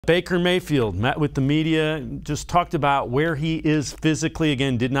Baker Mayfield met with the media, just talked about where he is physically.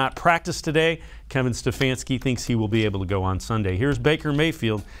 Again, did not practice today. Kevin Stefanski thinks he will be able to go on Sunday. Here's Baker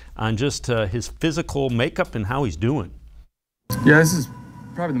Mayfield on just his physical makeup and how he's doing. Yeah, this is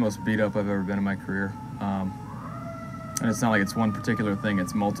probably the most beat up I've ever been in my career. And it's not like it's one particular thing,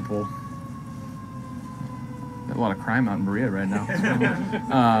 it's multiple. Got a lot of crime out in Berea right now.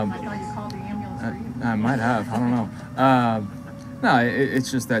 I thought you called the ambulance for you. I might have, I don't know. No,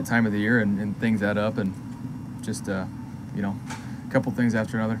 it's just that time of the year and things add up and just, a couple things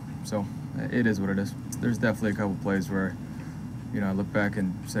after another. So it is what it is. There's definitely a couple plays where, I look back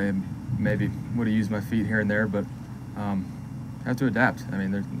and say maybe would have used my feet here and there, but have to adapt. I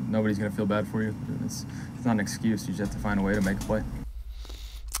mean, nobody's going to feel bad for you. It's not an excuse. You just have to find a way to make a play.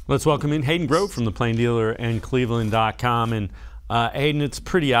 Let's welcome in Hayden Grove from the Plain Dealer and cleveland.com. And Hayden, it's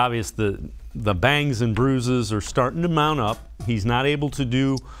pretty obvious that the bangs and bruises are starting to mount up. He's not able to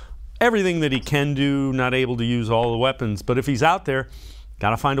do everything that he can do, not able to use all the weapons. But if he's out there, got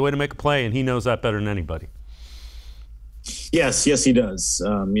to find a way to make a play, and he knows that better than anybody. Yes, he does.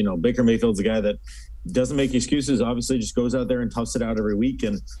 Baker Mayfield's a guy that doesn't make excuses, obviously just goes out there and toughs it out every week.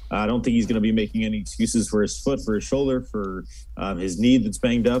 And I don't think he's going to be making any excuses for his foot, for his shoulder, for his knee that's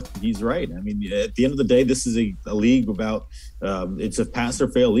banged up. He's right. I mean, at the end of the day, this is a league about it's a pass or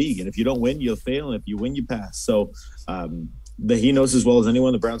fail league. And if you don't win, you'll fail. And if you win, you pass. So he knows as well as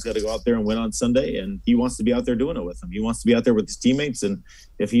anyone the Browns got to go out there and win on Sunday. And he wants to be out there doing it with them. He wants to be out there with his teammates. And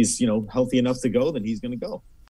if he's, healthy enough to go, then he's going to go.